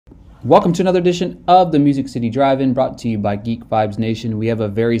Welcome to another edition of the Music City Drive-In, brought to you by Geek Vibes Nation. We have a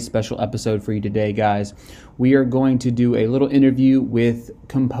very special episode for you today, guys. We are going to do a little interview with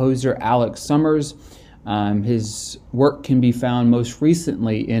composer Alex Summers. His work can be found most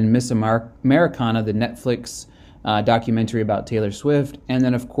recently in Miss Americana, the Netflix documentary about Taylor Swift, and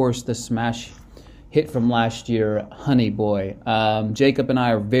then, of course, the smash hit from last year, Honey Boy. Jacob and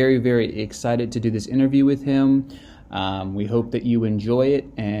I are very, very excited to do this interview with him. We hope that you enjoy it,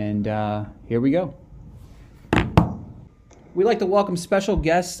 and here we go. We'd like to welcome special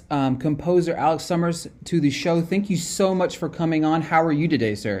guest, composer Alex Summers, to the show. Thank you so much for coming on. How are you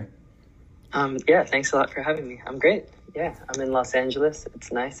today, sir? Yeah, thanks a lot for having me. I'm great. Yeah, I'm in Los Angeles.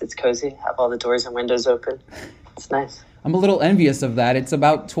 It's nice. It's cozy. Have all the doors and windows open. It's nice. I'm a little envious of that. It's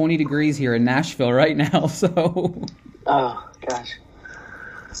about 20 degrees here in Nashville right now, so... Oh, gosh.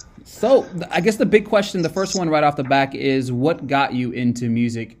 So, I guess the big question, the first one right off the back, is what got you into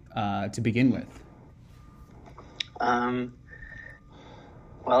music to begin with? Well,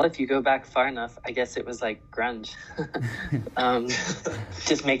 if you go back far enough, I guess it was like grunge.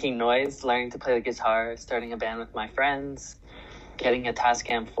 Just making noise, learning to play the guitar, starting a band with my friends, getting a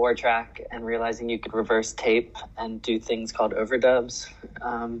Tascam 4-track and realizing you could reverse tape and do things called overdubs.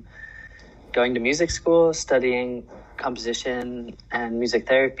 Going to music school, studying composition and music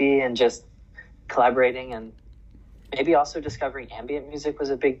therapy, and just collaborating, and maybe also discovering ambient music was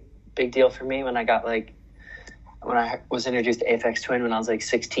a big deal for me when I was introduced to Aphex Twin when I was like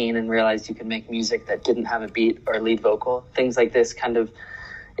 16 and realized you could make music that didn't have a beat or lead vocal. Things like this kind of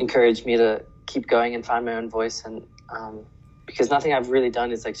encouraged me to keep going and find my own voice, and because nothing I've really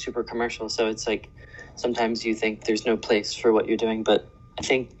done is like super commercial, so it's like sometimes you think there's no place for what you're doing, but I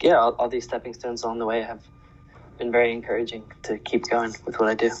think all these stepping stones along the way have been very encouraging to keep going with what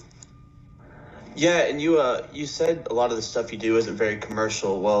I do. Yeah, and you said a lot of the stuff you do isn't very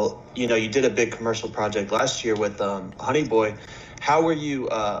commercial. Well, you did a big commercial project last year with Honey Boy. How were you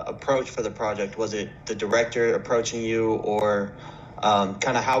approached for the project? Was it the director approaching you, or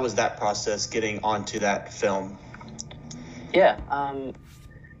kind of how was that process getting onto that film? Yeah,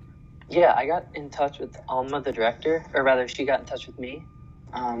 I got in touch with Alma, the director, or rather she got in touch with me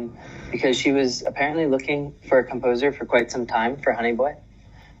because she was apparently looking for a composer for quite some time for Honey Boy.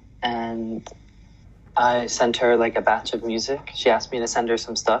 And I sent her like a batch of music. She asked me to send her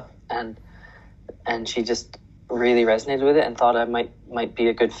some stuff, and she just really resonated with it and thought I might be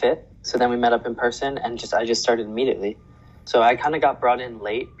a good fit. So then we met up in person, and I just started immediately. So I kind of got brought in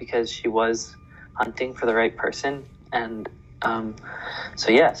late because she was hunting for the right person, and so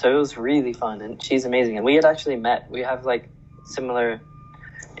it was really fun, and she's amazing. And we had actually met. We have like similar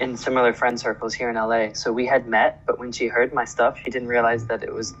friend circles here in LA. So we had met, but when she heard my stuff, she didn't realize that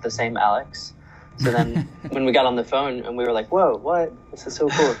it was the same Alex. So then when we got on the phone and we were like, whoa, what? This is so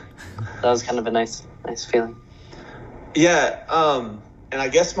cool. That was kind of a nice feeling. Yeah. And I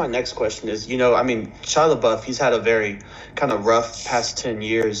guess my next question is, Shia LaBeouf, he's had a very kind of rough past 10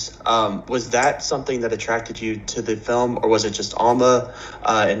 years. Was that something that attracted you to the film, or was it just Alma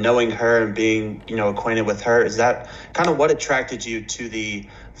and knowing her and being, acquainted with her? Is that kind of what attracted you to the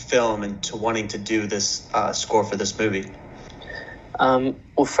film and to wanting to do this score for this movie?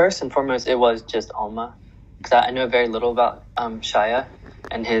 Well, first and foremost, it was just Alma, because I know very little about Shia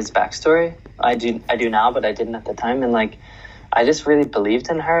and his backstory. I do now, but I didn't at the time, and I just really believed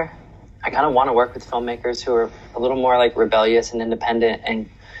in her. I kind of want to work with filmmakers who are a little more like rebellious and independent and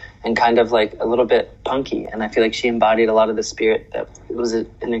kind of like a little bit punky. And I feel like she embodied a lot of the spirit that was an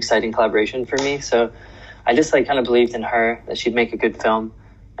exciting collaboration for me. So I just kind of believed in her, that she'd make a good film.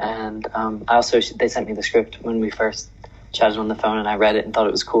 And they sent me the script when we first chatted on the phone, and I read it and thought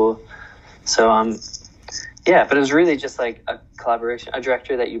it was cool. So but it was really just like a collaboration, a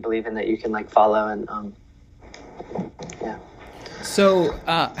director that you believe in, that you can follow, and yeah. So,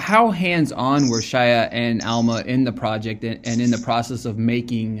 how hands-on were Shia and Alma in the project and in the process of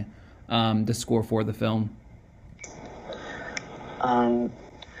making the score for the film?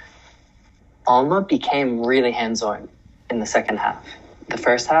 Alma became really hands-on in the second half. The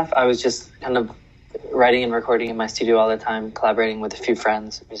first half, I was just kind of writing and recording in my studio all the time, collaborating with a few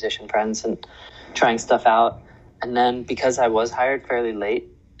friends, musician friends, and trying stuff out. And then because I was hired fairly late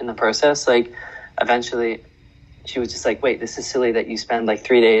in the process, eventually she was just like, wait, this is silly that you spend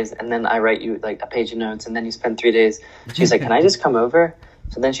 3 days and then I write you a page of notes and then you spend 3 days. She's like, can I just come over?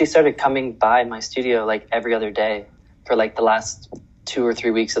 So then she started coming by my studio every other day for the last 2 or 3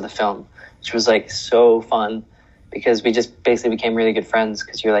 weeks of the film, which was so fun because we just basically became really good friends,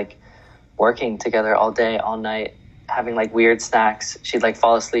 because you're working together all day, all night, having weird snacks. She'd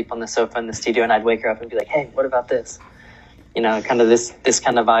fall asleep on the sofa in the studio, and I'd wake her up and be like, hey, what about this? kind of this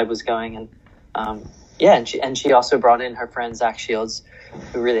kind of vibe was going. And and she also brought in her friend Zach Shields,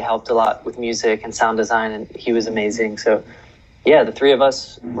 who really helped a lot with music and sound design, and he was amazing. So yeah, the three of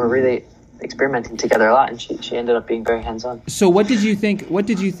us were really experimenting together a lot, and she ended up being very hands-on. So what did you think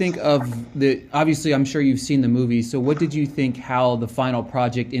of the, obviously I'm sure you've seen the movie, so what did you think how the final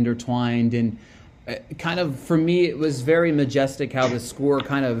project intertwined? And kind of, for me, it was very majestic how the score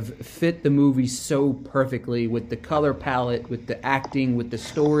kind of fit the movie so perfectly, with the color palette, with the acting, with the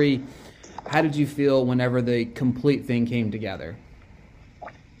story. How did you feel whenever the complete thing came together?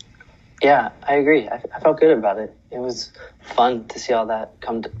 Yeah, I agree. I felt good about it. It was fun to see all that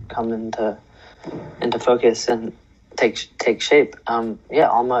come into focus and take shape.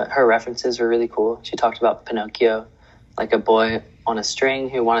 Alma, her references were really cool. She talked about Pinocchio, like a boy on a string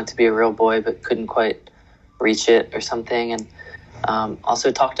who wanted to be a real boy but couldn't quite reach it or something, and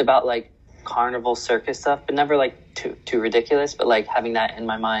also talked about like carnival circus stuff, but never like too ridiculous, but like having that in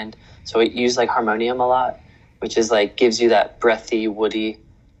my mind. So it used like harmonium a lot, which is like gives you that breathy, woody,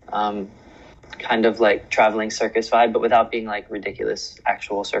 kind of like traveling circus vibe, but without being like ridiculous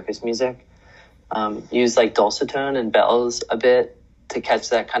actual circus music. Use like dulcitone and bells a bit to catch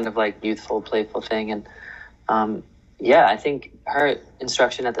that kind of like youthful, playful thing. And I think her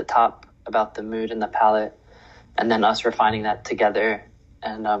instruction at the top about the mood and the palette, and then us refining that together,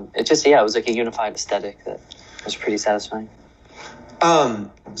 and it was like a unified aesthetic that was pretty satisfying.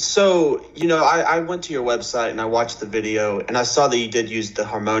 So, I went to your website and I watched the video, and I saw that you did use the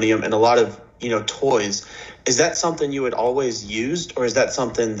harmonium and a lot of, toys. Is that something you had always used, or is that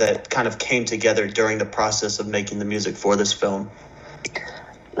something that kind of came together during the process of making the music for this film?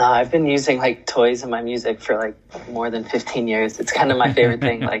 No, I've been using like toys in my music for like more than 15 years. It's kind of my favorite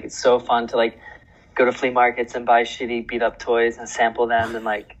thing. Like, it's so fun to like go to flea markets and buy shitty beat up toys and sample them and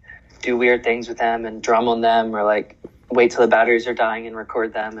like do weird things with them and drum on them, or like wait till the batteries are dying and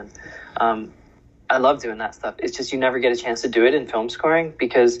record them. And I love doing that stuff. It's just you never get a chance to do it in film scoring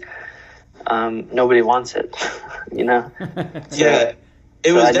because nobody wants it, Yeah,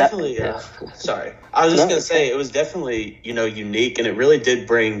 it was definitely sorry, I was just gonna say it was definitely unique, and it really did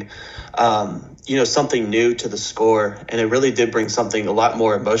bring something new to the score, and it really did bring something a lot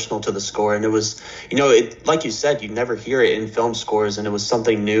more emotional to the score. And it was it, like you said, you never hear it in film scores, and it was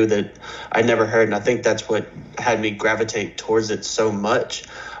something new that I'd never heard, and I think that's what had me gravitate towards it so much.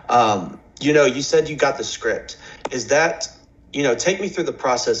 You said you got the script. Is that take me through the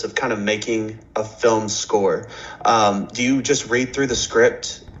process of kind of making a film score. Do you just read through the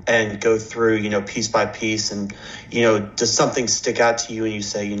script and go through, piece by piece, and, does something stick out to you and you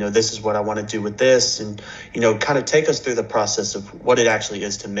say, this is what I want to do with this, and, kind of take us through the process of what it actually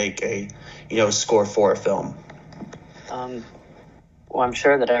is to make a, score for a film? Well, I'm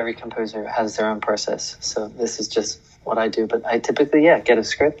sure that every composer has their own process, so this is just what I do. But I typically, get a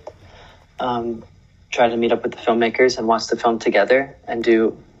script, try to meet up with the filmmakers and watch the film together, and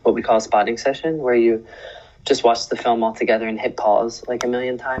do what we call a spotting session, where you just watch the film all together and hit pause like a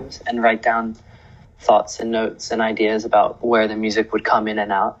million times and write down thoughts and notes and ideas about where the music would come in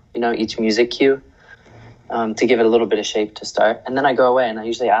and out, each music cue, to give it a little bit of shape to start. And then I go away and I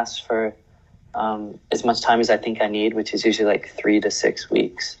usually ask for as much time as I think I need, which is usually like 3 to 6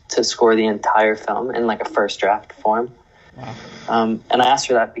 weeks, to score the entire film in like a first draft form. Wow. And I ask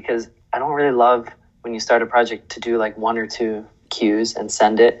for that because I don't really love when you start a project to do like 1 or 2 cues and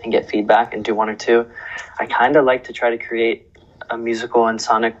send it and get feedback and do 1 or 2. I kind of like to try to create a musical and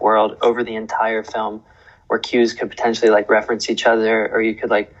sonic world over the entire film where cues could potentially like reference each other, or you could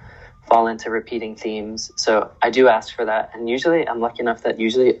like fall into repeating themes. So I do ask for that, and usually I'm lucky enough that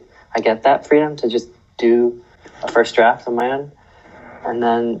usually I get that freedom to just do a first draft on my own. And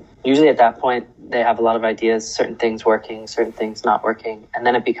then usually at that point they have a lot of ideas, certain things working, certain things not working, and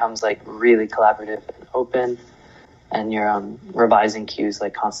then it becomes like really collaborative and open, and you're revising cues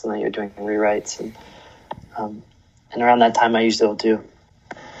like constantly. You're doing rewrites, and around that time I usually will do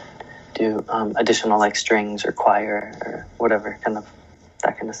additional like strings or choir or whatever,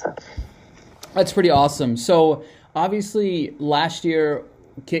 that kind of stuff. That's pretty awesome. So obviously last year,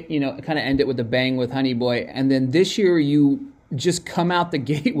 kind of ended with a bang with Honey Boy, and then this year you just come out the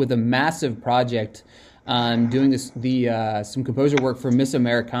gate with a massive project, doing some composer work for Miss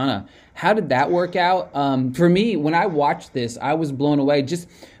Americana. How did that work out? For me, when I watched this, I was blown away, just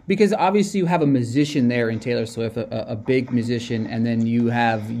because obviously you have a musician there in Taylor Swift, a big musician, and then you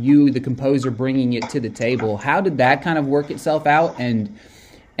have the composer, bringing it to the table. How did that kind of work itself out, and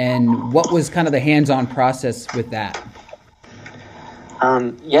what was kind of the hands-on process with that?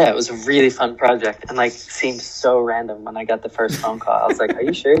 It was a really fun project, and like seemed so random when I got the first phone call. I was like, "Are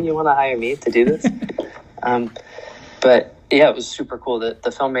you sure you want to hire me to do this?" But Yeah, it was super cool. The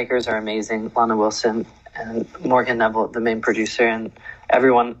filmmakers are amazing. Lana Wilson and Morgan Neville, the main producer, and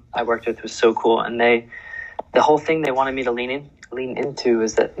everyone I worked with was so cool. And the whole thing they wanted me to lean into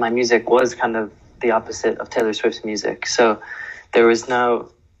is that my music was kind of the opposite of Taylor Swift's music. So there was no,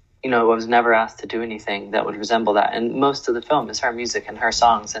 I was never asked to do anything that would resemble that. And most of the film is her music and her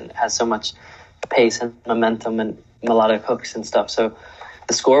songs, and it has so much pace and momentum and melodic hooks and stuff. So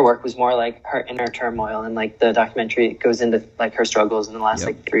the score work was more like her inner turmoil, and like the documentary goes into like her struggles in the last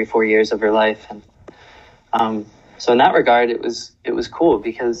like 3 or 4 years of her life. And so in that regard, it was cool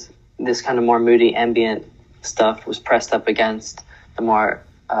because this kind of more moody ambient stuff was pressed up against the more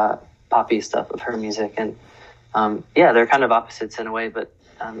poppy stuff of her music. And they're kind of opposites in a way, but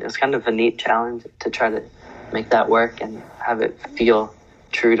it was kind of a neat challenge to try to make that work and have it feel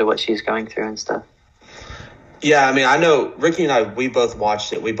true to what she's going through and stuff. Yeah, I mean, I know Ricky and I, we both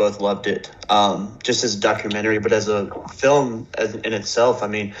watched it. We both loved it, just as a documentary. But as a film in itself, I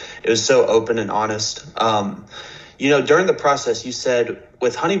mean, it was so open and honest. During the process, you said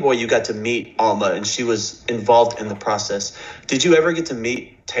with Honey Boy, you got to meet Alma, and she was involved in the process. Did you ever get to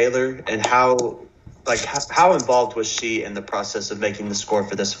meet Taylor, and how involved was she in the process of making the score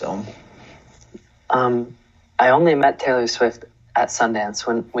for this film? I only met Taylor Swift at Sundance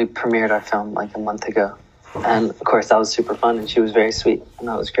when we premiered our film like a month ago. And of course that was super fun, and she was very sweet, and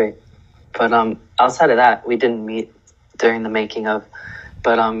that was great. But outside of that, we didn't meet during the making of,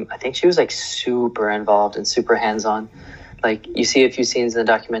 but I think she was like super involved and super hands-on. Like you see a few scenes in the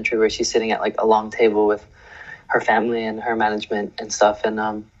documentary where she's sitting at like a long table with her family and her management and stuff,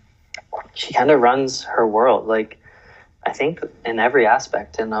 and she kind of runs her world, like I think in every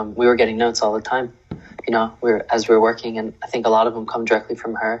aspect. And we were getting notes all the time, as we were working, and I think a lot of them come directly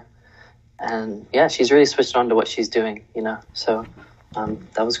from her. And yeah, she's really switched on to what she's doing, so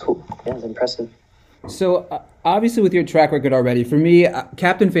that was cool. Yeah, it was impressive. So obviously with your track record already, for me,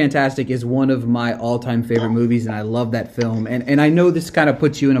 Captain Fantastic is one of my all-time favorite movies, and I love that film. And I know this kind of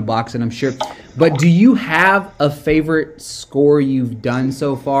puts you in a box, and I'm sure, but do you have a favorite score you've done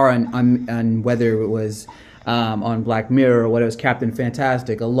so far on whether it was on Black Mirror or whether it was Captain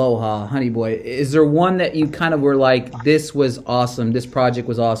Fantastic, Aloha, Honey Boy? Is there one that you kind of were like, this was awesome, this project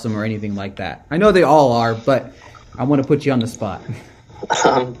was awesome, or anything like that? I know they all are, but I want to put you on the spot.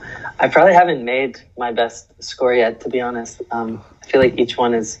 I probably haven't made my best score yet, to be honest. I feel like each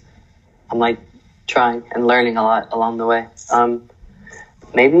one I'm like trying and learning a lot along the way.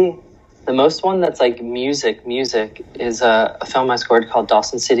 Maybe the most one that's like music is a film I scored called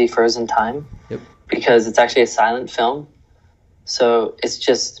Dawson City Frozen Time. Yep. Because it's actually a silent film. So it's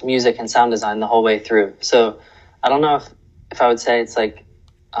just music and sound design the whole way through. So I don't know if I would say it's like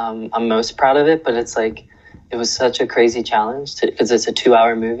I'm most proud of it, but it's like it was such a crazy challenge because it's a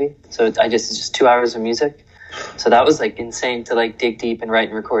 2-hour movie. So it's just 2 hours of music. So that was like insane to like dig deep and write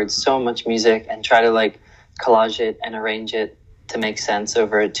and record so much music and try to like collage it and arrange it to make sense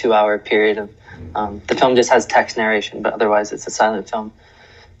over a 2-hour period of the film just has text narration, but otherwise it's a silent film.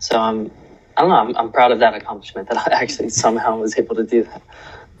 So I don't know. I'm proud of that accomplishment that I actually somehow was able to do that.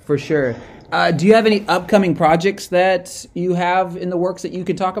 For sure. Do you have any upcoming projects that you have in the works that you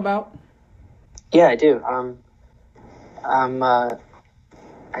could talk about? Yeah, I do.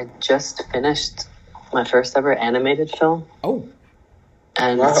 I just finished my first ever animated film. Oh.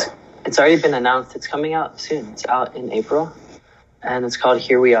 And wow. It's already been announced. It's coming out soon. It's out in April. And it's called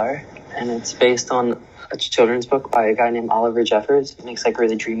Here We Are. And it's based on a children's book by a guy named Oliver Jeffers. He makes like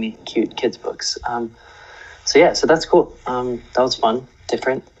really dreamy, cute kids books. So that's cool. That was fun,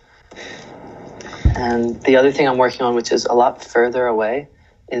 different. And the other thing I'm working on, which is a lot further away,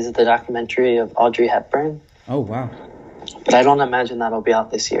 is the documentary of Audrey Hepburn. Oh, wow. But I don't imagine that'll be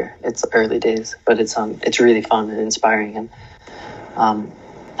out this year. It's early days, but it's really fun and inspiring. And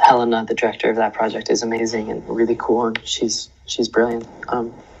Helena, the director of that project, is amazing and really cool, and she's brilliant.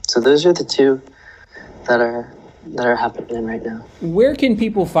 So those are the two that are happening right now. Where can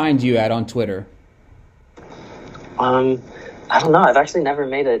people find you at on Twitter? I don't know. I've actually never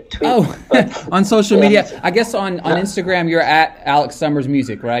made a tweet. Oh, but, on social media. I guess on Instagram you're at Alex Summers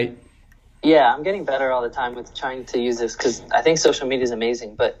Music, right? Yeah, I'm getting better all the time with trying to use this because I think social media is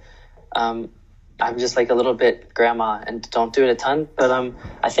amazing, but I'm just like a little bit grandma and don't do it a ton. But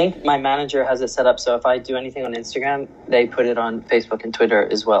I think my manager has it set up so if I do anything on Instagram, they put it on Facebook and Twitter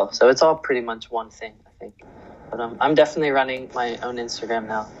as well. So it's all pretty much one thing, I think. But I'm definitely running my own Instagram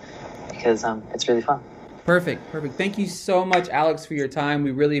now because it's really fun. Perfect. Thank you so much, Alex, for your time.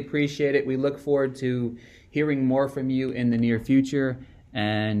 We really appreciate it. We look forward to hearing more from you in the near future,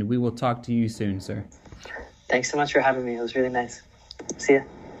 and we will talk to you soon, sir. Thanks so much for having me. It was really nice. See ya.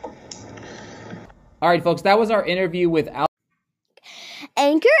 All right, folks, that was our interview with Alex.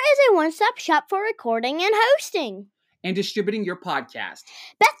 Anchor is a one-stop shop for recording and hosting. And distributing your podcast.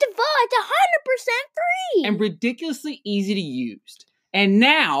 Best of all, it's 100% free. And ridiculously easy to use. And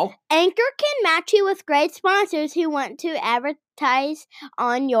now, Anchor can match you with great sponsors who want to advertise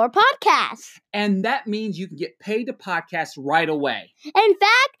on your podcast. And that means you can get paid to podcast right away. In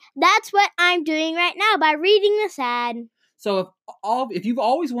fact, that's what I'm doing right now by reading this ad. So if you've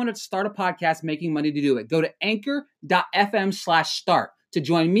always wanted to start a podcast making money to do it, go to anchor.fm/start to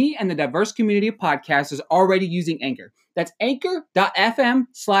join me and the diverse community of podcasters already using Anchor. That's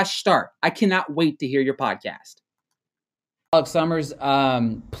anchor.fm/start. I cannot wait to hear your podcast. Alex Summers,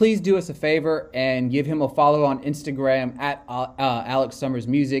 please do us a favor and give him a follow on Instagram at Alex Summers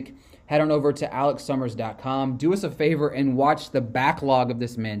Music. Head on over to alexsummers.com. Do us a favor and watch the backlog of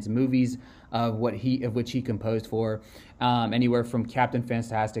this man's movies of which he composed for, anywhere from Captain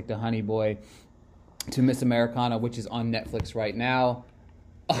Fantastic to Honey Boy to Miss Americana, which is on Netflix right now.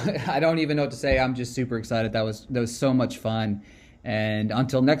 I don't even know what to say. I'm just super excited. That was so much fun. And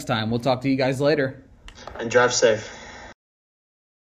until next time, we'll talk to you guys later. And drive safe.